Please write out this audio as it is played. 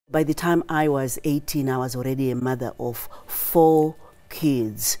By the time I was 18, I was already a mother of 4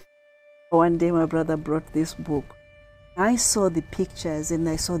 kids. One day my brother brought this book. I saw the pictures and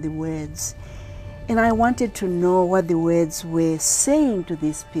I saw the words. And I wanted to know what the words were saying to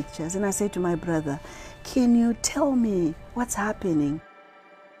these pictures. And I said to my brother, can you tell me what's happening?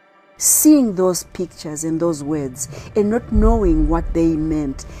 Seeing those pictures and those words and not knowing what they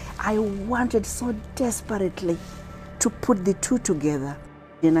meant, I wanted so desperately to put the two together.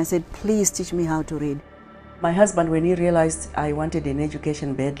 And I said, please teach me how to read. My husband, when he realized I wanted an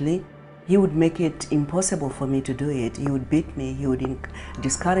education badly, he would make it impossible for me to do it. He would beat me, he would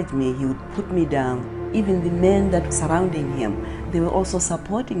discourage me, he would put me down. Even the men that were surrounding him, they were also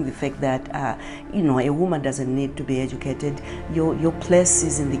supporting the fact that, a woman doesn't need to be educated. Your place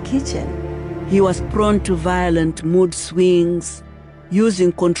is in the kitchen. He was prone to violent mood swings,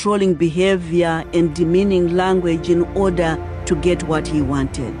 using controlling behavior and demeaning language in order to get what he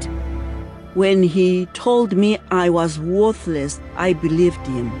wanted. When he told me I was worthless, I believed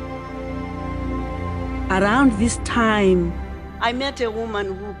him. Around this time, I met a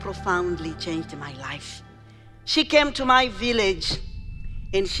woman who profoundly changed my life. She came to my village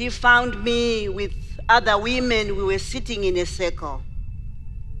and she found me with other women. We were sitting in a circle.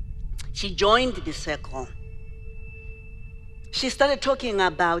 She joined the circle. She started talking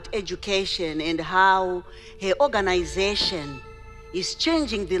about education and how her organization is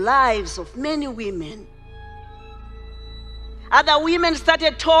changing the lives of many women. Other women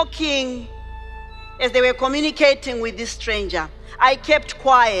started talking as they were communicating with this stranger. I kept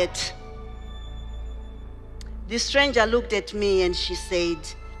quiet. The stranger looked at me and she said,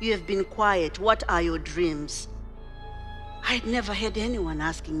 you have been quiet. What are your dreams? I had never heard anyone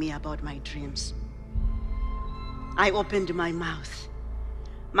asking me about my dreams. I opened my mouth.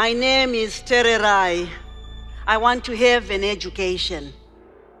 My name is Tererai. I want to have an education.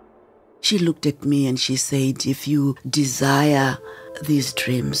 She looked at me and she said, if you desire these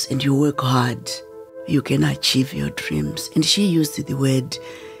dreams and you work hard, you can achieve your dreams. And she used the word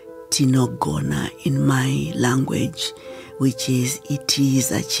tinogona in my language, which is it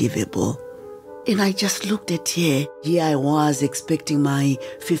is achievable. And I just looked at her. Here I was expecting my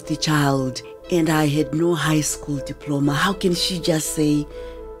 5th child and I had no high school diploma. How can she just say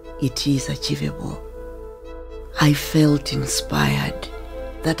it is achievable? I felt inspired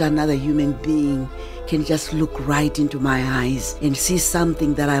that another human being can just look right into my eyes and see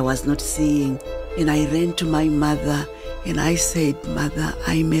something that I was not seeing. And I ran to my mother and I said, Mother,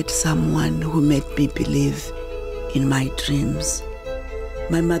 I met someone who made me believe in my dreams.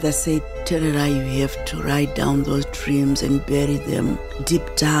 My mother said, Tererai, you have to write down those dreams and bury them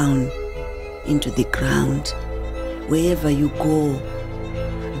deep down into the ground. Wherever you go,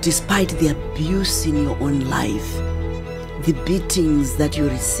 despite the abuse in your own life, the beatings that you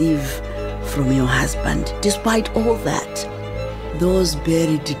receive from your husband, despite all that, those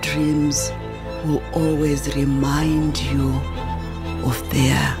buried dreams will always remind you of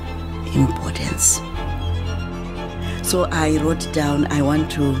their importance. So I wrote down, I want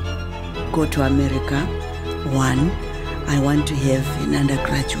to go to America, 1. I want to have an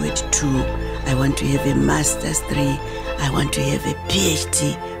undergraduate, 2. I want to have a master's, 3. I want to have a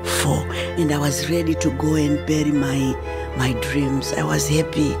PhD, 4. And I was ready to go and bury my dreams. I was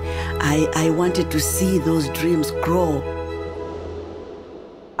happy. I wanted to see those dreams grow.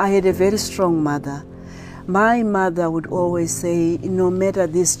 I had a very strong mother. My mother would always say, no matter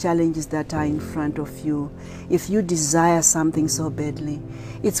these challenges that are in front of you, if you desire something so badly,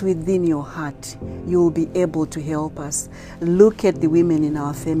 it's within your heart. You will be able to help us. Look at the women in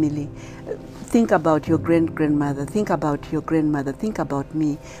our family. Think about your grandmother. Think about your grandmother. Think about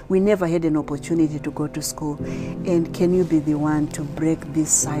me. We never had an opportunity to go to school. And can you be the one to break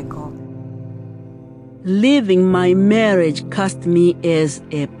this cycle? Leaving my marriage cast me as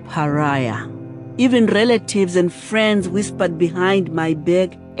a pariah. Even relatives and friends whispered behind my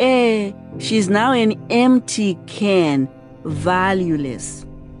back, she's now an empty can, valueless.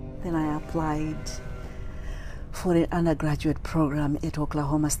 Then I applied for an undergraduate program at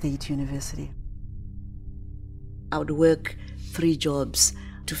Oklahoma State University. I would work 3 jobs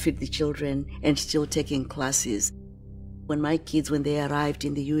to feed the children and still taking classes. When my kids, when they arrived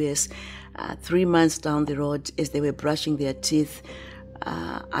in the US, 3 months down the road, as they were brushing their teeth,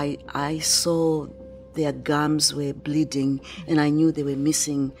 I saw their gums were bleeding and I knew they were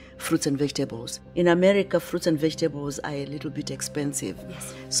missing fruits and vegetables. In America, fruits and vegetables are a little bit expensive.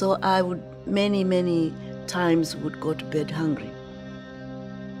 Yes. So I would many times would go to bed hungry.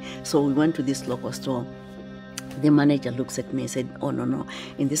 So we went to this local store The manager looks at me and said, oh, no.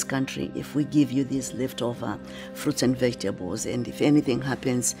 In this country, if we give you these leftover fruits and vegetables, and if anything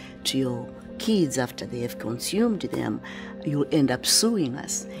happens to your kids after they have consumed them, you'll end up suing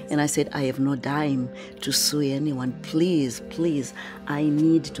us. And I said, I have no dime to sue anyone. Please, I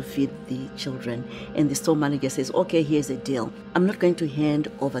need to feed the children. And the store manager says, okay, here's a deal. I'm not going to hand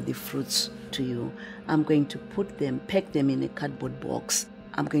over the fruits to you. I'm going to pack them in a cardboard box.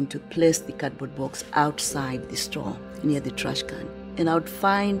 I'm going to place the cardboard box outside the store near the trash can. And I would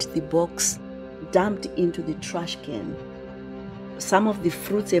find the box dumped into the trash can. Some of the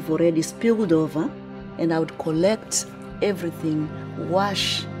fruits have already spilled over, and I would collect everything,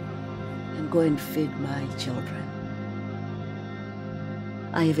 wash, and go and feed my children.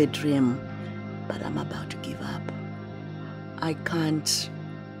 I have a dream, but I'm about to give up. I can't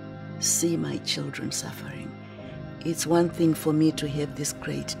see my children suffering. It's one thing for me to have this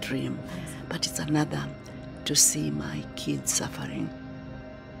great dream, but it's another to see my kids suffering.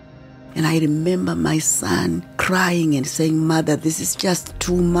 And I remember my son crying and saying, Mother, this is just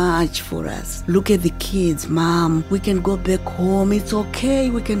too much for us. Look at the kids, Mom. We can go back home. It's okay.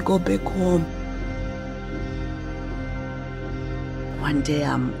 We can go back home. One day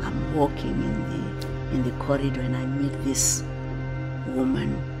I'm walking in the corridor and I meet this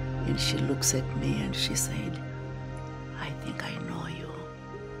woman, and she looks at me and she said, I think I know you.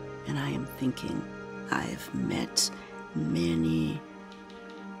 And I am thinking, I've met many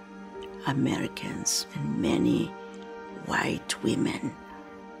Americans and many white women.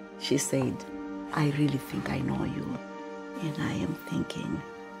 She said, I really think I know you. And I am thinking,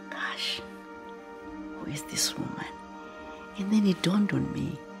 gosh, who is this woman? And then it dawned on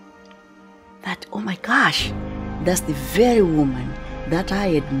me that, oh my gosh, that's the very woman that I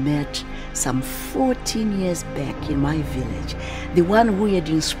had met some 14 years back in my village, the one who had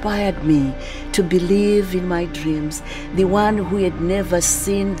inspired me to believe in my dreams, the one who had never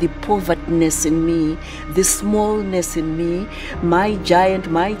seen the povertiness in me, the smallness in me, my giant,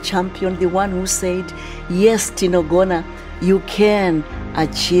 my champion, the one who said, yes, Tinogona, you can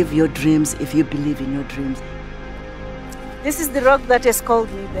achieve your dreams if you believe in your dreams. This is the rock that has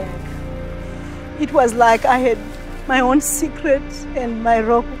called me back. It was like I had my own secret, and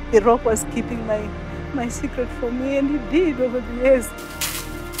the rock was keeping my secret from me, and it did over the years.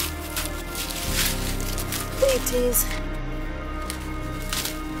 There it is.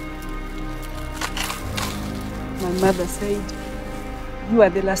 My mother said, you are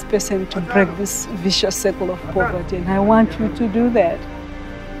the last person to break this vicious circle of poverty, and I want you to do that.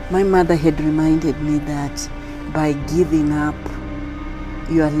 My mother had reminded me that by giving up,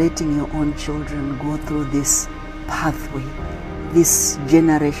 you are letting your own children go through this pathway, this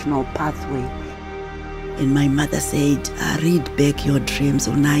generational pathway. And my mother said, read back your dreams.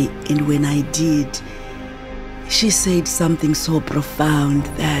 And when I did, she said something so profound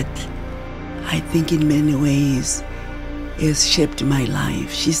that I think in many ways has shaped my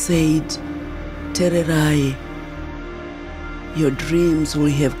life. She said, Tererai, your dreams will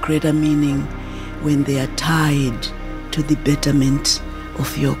have greater meaning when they are tied to the betterment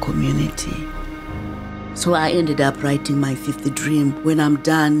of your community. So I ended up writing my fifth dream. When I'm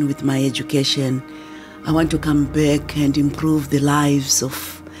done with my education, I want to come back and improve the lives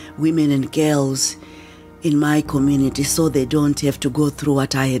of women and girls in my community so they don't have to go through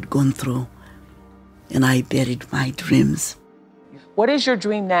what I had gone through. And I buried my dreams. What is your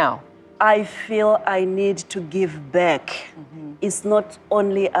dream now? I feel I need to give back. Mm-hmm. It's not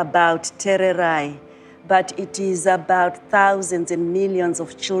only about Tererai, but it is about thousands and millions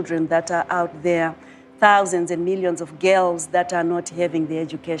of children that are out there, thousands and millions of girls that are not having the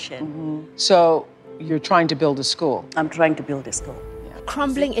education. Mm-hmm. So you're trying to build a school? I'm trying to build a school. Yeah.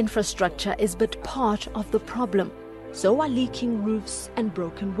 Crumbling infrastructure is but part of the problem. So are leaking roofs and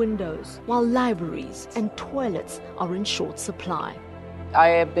broken windows, while libraries and toilets are in short supply. I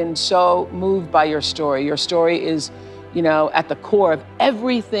have been so moved by your story. Your story is, at the core of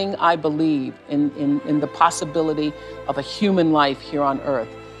everything I believe in the possibility of a human life here on Earth.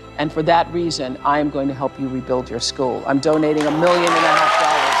 And for that reason, I am going to help you rebuild your school. I'm donating $1.5 million.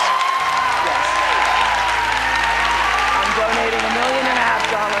 Yes. I'm donating $1.5 million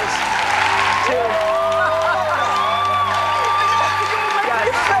to...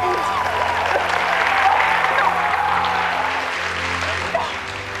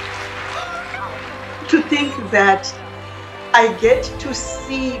 To think that I get to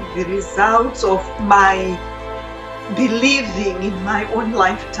see the results of my believing in my own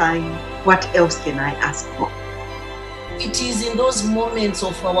lifetime, what else can I ask for? It is in those moments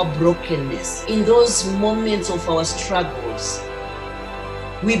of our brokenness, in those moments of our struggles,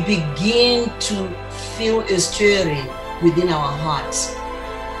 we begin to feel a stirring within our hearts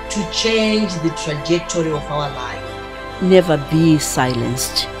to change the trajectory of our life. Never be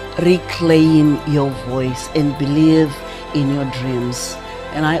silenced. Reclaim your voice and believe in your dreams.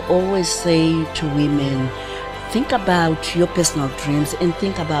 And I always say to women, think about your personal dreams and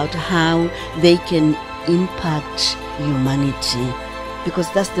think about how they can impact humanity,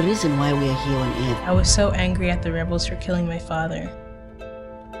 because that's the reason why we are here on earth. I was so angry at the rebels for killing my father.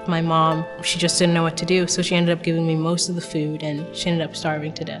 My mom, she just didn't know what to do, so she ended up giving me most of the food and she ended up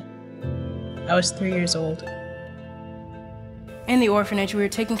starving to death. I was 3 years old. In the orphanage, we were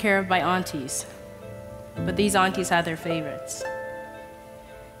taken care of by aunties, but these aunties had their favorites.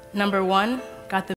 Number one got the